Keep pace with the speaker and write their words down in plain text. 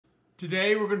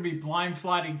Today we're going to be blind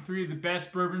sliding 3 of the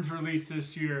best bourbons released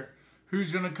this year.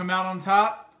 Who's going to come out on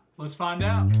top? Let's find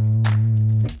out.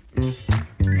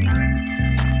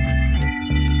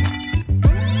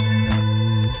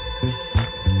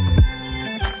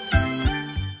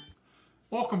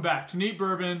 Welcome back to Neat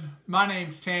Bourbon. My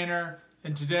name's Tanner,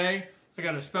 and today I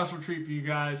got a special treat for you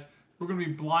guys. We're going to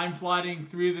be blind sliding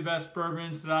 3 of the best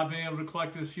bourbons that I've been able to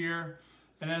collect this year.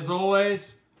 And as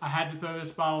always, I had to throw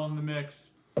this bottle in the mix.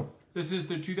 This is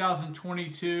the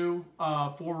 2022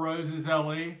 Four Roses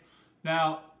LE.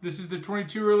 Now, this is the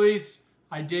 22 release.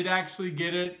 I did actually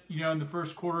get it, in the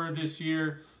first quarter of this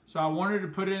year. So I wanted to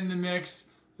put it in the mix.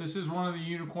 This is one of the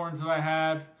unicorns that I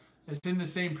have. It's in the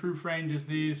same proof range as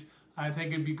these. I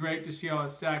think it'd be great to see how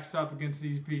it stacks up against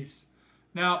these beasts.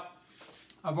 Now,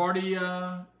 I've already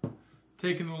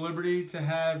taken the liberty to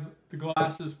have the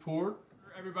glasses poured.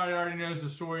 Everybody already knows the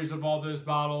stories of all those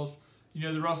bottles.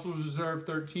 The Russell's Reserve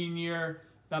 13 year,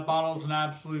 that bottle's an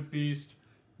absolute beast.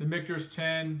 The Michters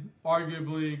 10,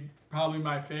 arguably probably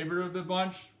my favorite of the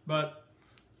bunch, but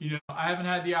I haven't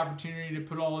had the opportunity to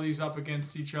put all of these up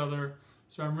against each other.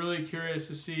 So I'm really curious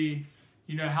to see,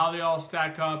 how they all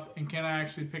stack up and can I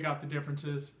actually pick out the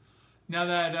differences. Now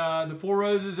that the Four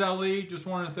Roses LE, just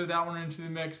wanted to throw that one into the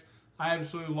mix. I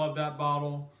absolutely love that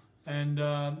bottle, and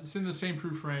it's in the same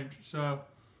proof range. So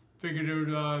figured it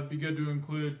would be good to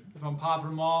include. If I'm popping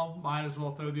them all, might as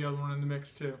well throw the other one in the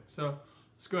mix too. So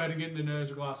let's go ahead and get into nose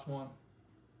of glass one.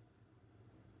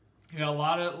 Yeah, a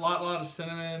lot of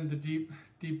cinnamon, the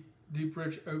deep,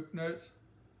 rich oak notes.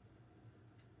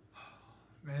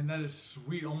 Man, that is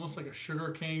sweet, almost like a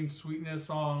sugar cane sweetness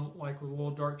on, like with a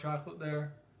little dark chocolate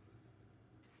there.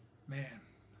 Man,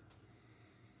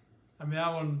 I mean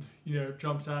that one,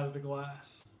 jumps out of the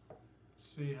glass.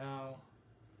 Let's see how.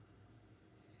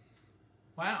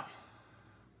 Wow.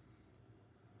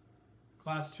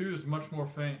 Glass 2 is much more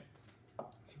faint.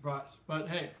 Surprise. But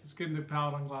hey, let's get into the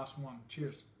palate on glass 1.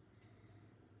 Cheers.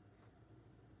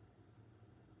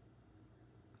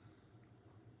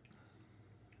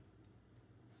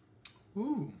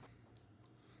 Ooh.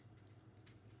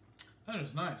 That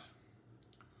is nice.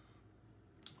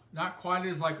 Not quite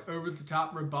as over the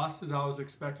top robust as I was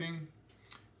expecting.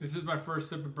 This is my first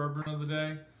sip of bourbon of the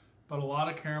day. But a lot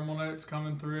of caramel notes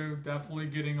coming through. Definitely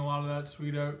getting a lot of that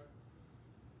sweet oak.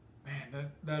 Man,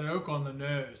 that oak on the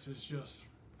nose is just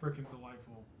freaking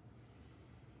delightful.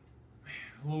 Man,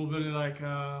 a little bit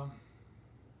of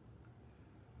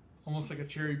almost like a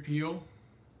cherry peel.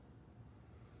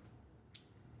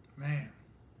 Man.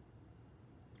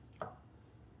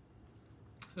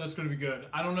 That's going to be good.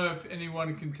 I don't know if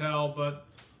anyone can tell, but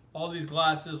all these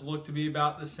glasses look to be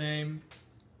about the same.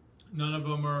 None of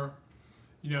them are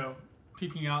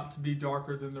peeking out to be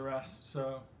darker than the rest.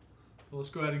 So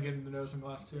let's go ahead and get into the nose on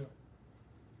glass 2.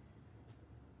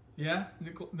 Yeah,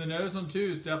 the nose on 2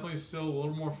 is definitely still a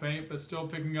little more faint, but still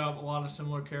picking up a lot of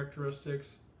similar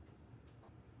characteristics.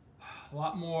 A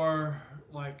lot more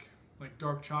like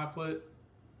dark chocolate.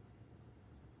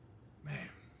 Man.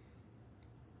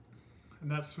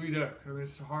 And that sweet oak. I mean,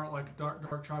 it's hard like a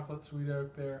dark chocolate sweet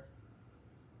oak there.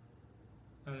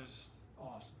 That is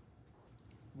awesome.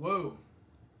 Whoa.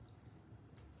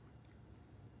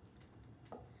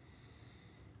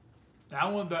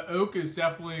 That one, the oak is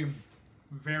definitely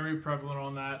very prevalent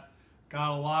on that.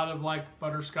 Got a lot of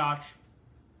butterscotch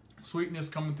sweetness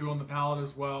coming through on the palate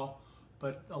as well,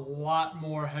 but a lot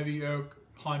more heavy oak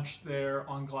punch there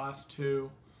on glass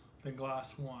 2 than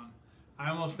glass 1. I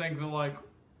almost think that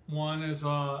 1 is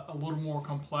a little more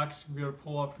complex. We'll be able to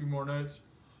pull up a few more notes.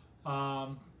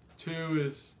 2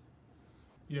 is,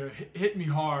 hit me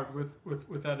hard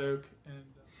with that oak. And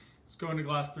let's go into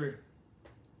glass 3.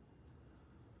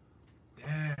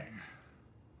 Dang.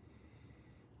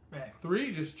 Man,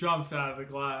 3 just jumps out of the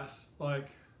glass.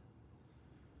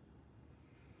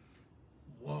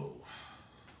 Whoa.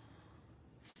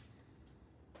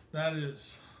 That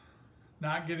is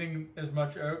not getting as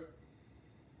much oak,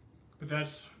 but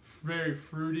that's very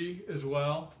fruity as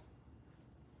well.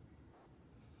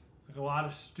 A lot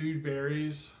of stewed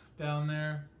berries down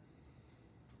there.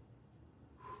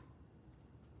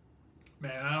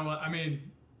 Man, I mean,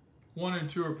 1 and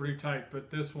 2 are pretty tight, but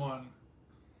this one,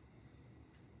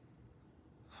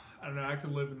 I don't know, I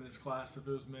could live in this glass if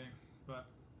it was me, but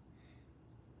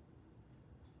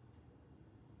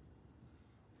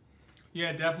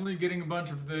yeah, definitely getting a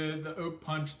bunch of the oak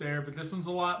punch there, but this one's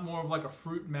a lot more of a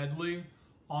fruit medley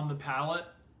on the palate,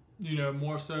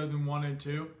 more so than 1 and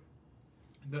 2.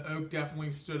 The oak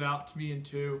definitely stood out to me in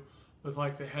 2 with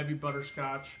the heavy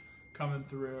butterscotch coming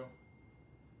through.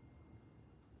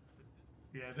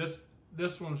 Yeah,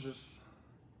 this one's just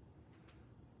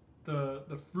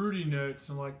the fruity notes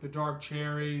and like the dark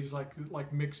cherries,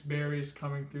 like mixed berries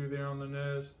coming through there on the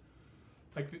nose.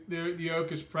 Like the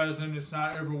oak is present. It's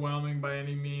not overwhelming by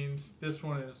any means. This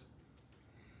one is,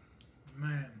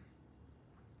 man.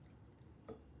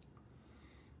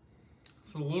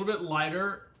 It's a little bit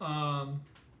lighter,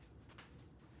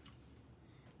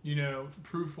 you know,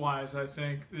 proof-wise, I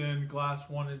think, than glass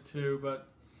 1 and 2. But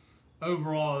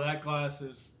overall, that glass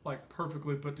is like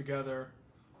perfectly put together.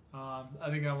 I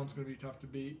think that one's going to be tough to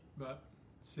beat. But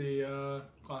see,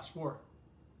 glass 4.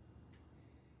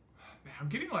 Man, I'm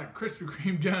getting like Krispy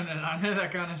Kreme donut. I know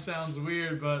that kind of sounds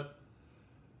weird, but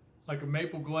like a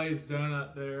maple glazed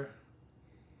donut there,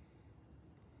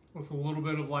 with a little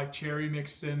bit of like cherry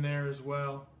mixed in there as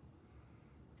well.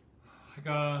 Like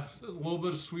a little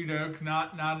bit of sweet oak,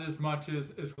 not as much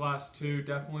as glass 2.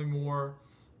 Definitely more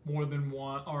than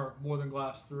 1 or more than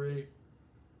glass 3.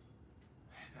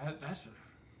 That's a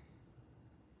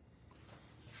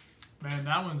man.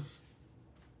 That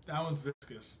one's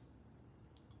viscous.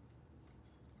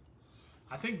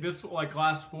 I think this, like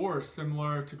glass 4, is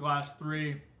similar to glass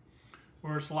 3,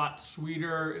 where it's a lot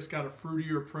sweeter. It's got a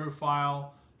fruitier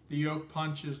profile. The oak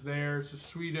punch is there. It's a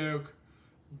sweet oak.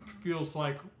 Feels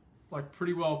like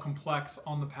pretty well complex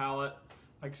on the palate.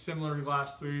 Like similar to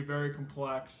glass 3, very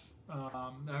complex.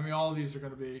 I mean, all of these are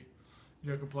going to be,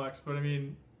 you know, complex. But I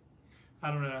mean, I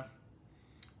don't know.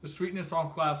 The sweetness on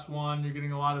glass 1, you're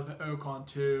getting a lot of the oak on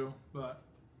 2, but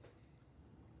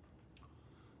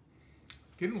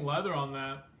getting leather on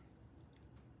that.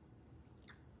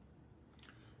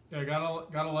 Yeah, got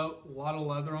a lot of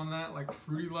leather on that, like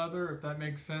fruity leather, if that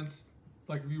makes sense.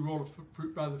 Like if you rolled a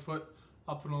fruit by the foot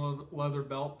up in a leather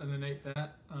belt and then ate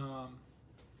that.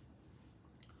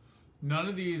 None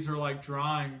of these are like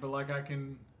drying, but like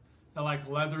that like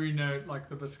leathery note, like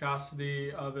the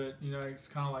viscosity of it, you know, it's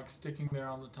kind of like sticking there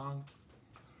on the tongue.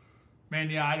 Man,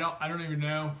 yeah, I don't even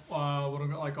know what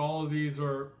I'm like. All of these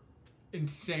are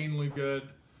insanely good.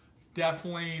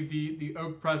 Definitely the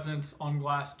oak presence on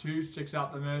glass 2 sticks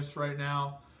out the most right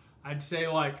now. I'd say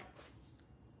like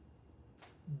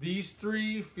these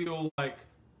 3 feel like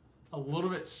a little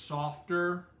bit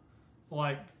softer,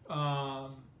 like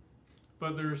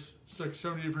but there's like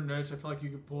so many different notes I feel like you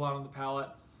could pull out on the palate.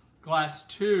 Glass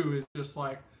 2 is just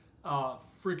like a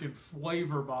freaking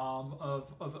flavor bomb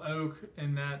of oak,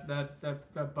 and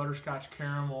that butterscotch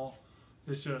caramel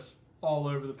is just all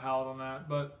over the palate on that.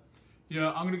 But you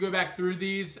know, I'm gonna go back through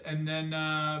these, and then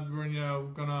we're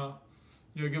gonna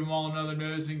give them all another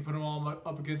nosing, put them all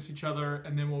up against each other,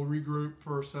 and then we'll regroup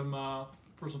for some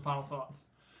final thoughts.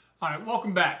 All right,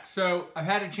 welcome back. So I've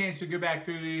had a chance to go back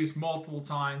through these multiple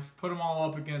times, put them all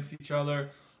up against each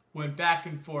other, went back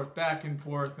and forth,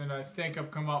 and I think I've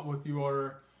come up with the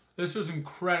order. This was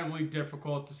incredibly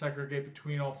difficult to segregate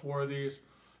between all 4 of these,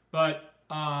 but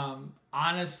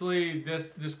honestly,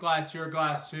 this glass here,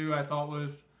 glass 2, I thought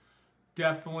was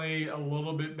definitely a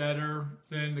little bit better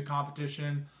than the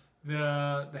competition.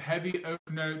 The heavy oak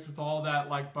notes with all that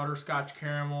like butterscotch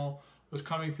caramel was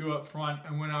coming through up front,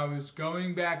 and when I was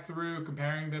going back through,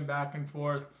 comparing them back and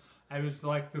forth, I was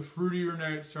like the fruitier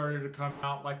notes started to come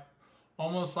out, like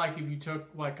almost like if you took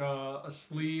like a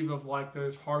sleeve of like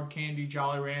those hard candy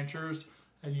Jolly Ranchers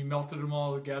and you melted them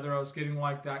all together. I was getting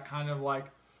like that kind of like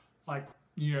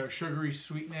you know, sugary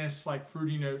sweetness, like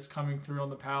fruity notes coming through on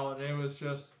the palate. It was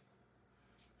just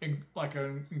like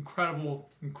an incredible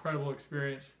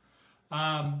experience.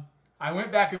 I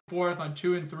went back and forth on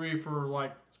 2 and 3 for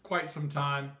like quite some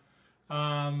time.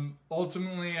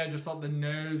 Ultimately, I just thought the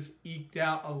nose eked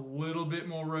out a little bit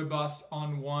more robust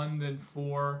on 1 than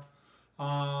 4.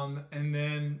 And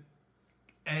then,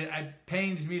 and it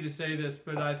pains me to say this,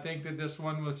 but I think that this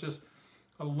one was just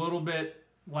a little bit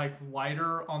like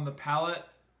lighter on the palate.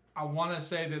 I want to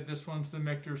say that this one's the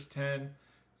Michters 10,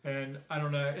 and I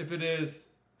don't know if it is.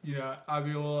 You know, I'd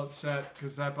be a little upset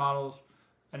because that bottle's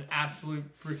an absolute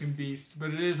freaking beast.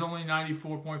 But it is only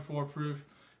 94.4 proof,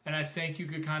 and I think you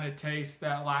could kind of taste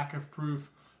that lack of proof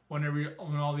when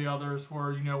all the others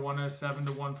were, you know, 107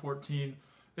 to 114.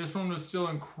 This one was still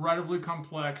incredibly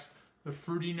complex. The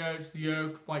fruity notes, the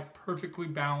oak, like perfectly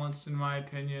balanced in my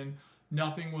opinion.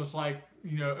 Nothing was like,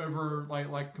 you know, over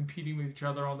like competing with each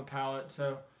other on the palate.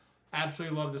 So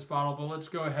absolutely love this bottle. But let's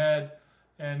go ahead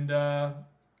and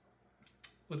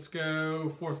let's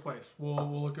go 4th place.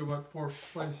 We'll look at what 4th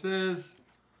place is.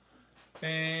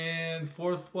 And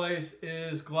 4th place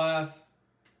is glass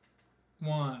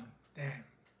 1. Damn.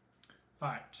 All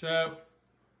right, so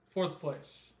 4th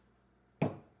place.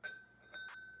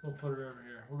 We'll put it over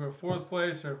here. We'll go 4th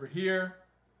place over here.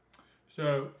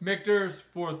 So Michters,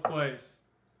 4th place.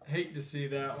 Hate to see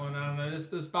that one. I don't know.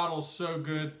 This bottle is so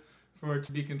good. for it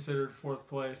to be considered fourth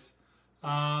place.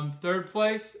 Third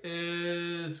place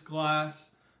is glass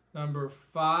number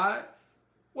 5.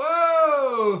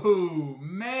 Whoa,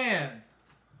 man.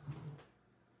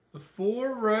 The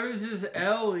Four Roses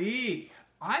LE.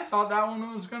 I thought that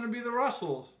one was going to be the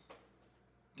Russells.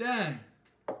 Dang.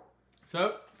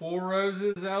 So, Four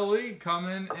Roses LE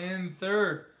coming in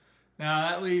third. Now,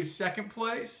 that leaves second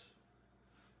place.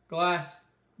 Glass.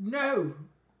 No.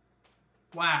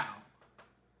 Wow.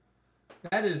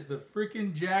 That is the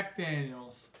freaking Jack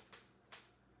Daniels.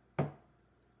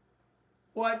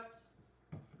 What?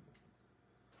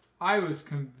 I was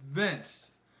convinced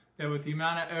that with the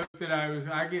amount of oak that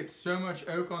I get so much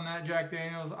oak on that Jack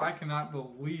Daniels, I cannot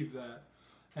believe that.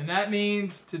 And that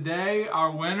means today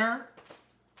our winner,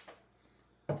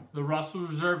 the Russell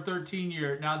Reserve 13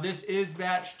 year. Now this is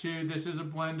batch 2. This is a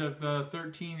blend of the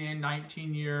 13 and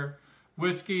 19 year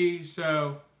whiskey.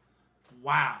 So,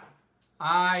 wow.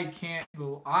 I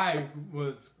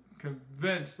was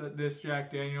convinced that this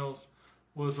Jack Daniels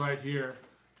was right here.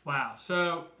 Wow.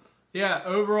 So, yeah,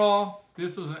 overall,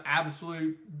 this was an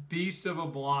absolute beast of a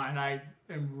blind. I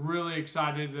am really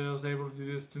excited that I was able to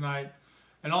do this tonight.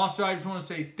 And also, I just want to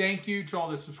say thank you to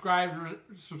all the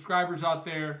subscribers out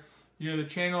there. You know, the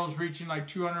channel is reaching like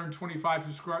 225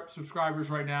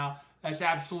 subscribers right now. That's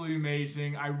absolutely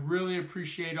amazing. I really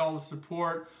appreciate all the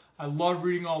support. I love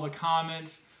reading all the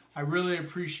comments. I really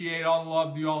appreciate all the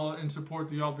love y'all and support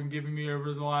that y'all been giving me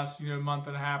over the last, month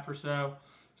and a half or so.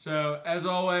 So, as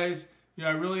always, I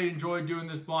really enjoyed doing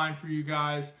this blind for you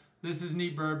guys. This is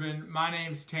Neat Bourbon. My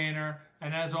name's Tanner.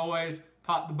 And as always,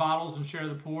 pop the bottles and share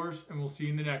the pours, and we'll see you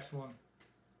in the next one.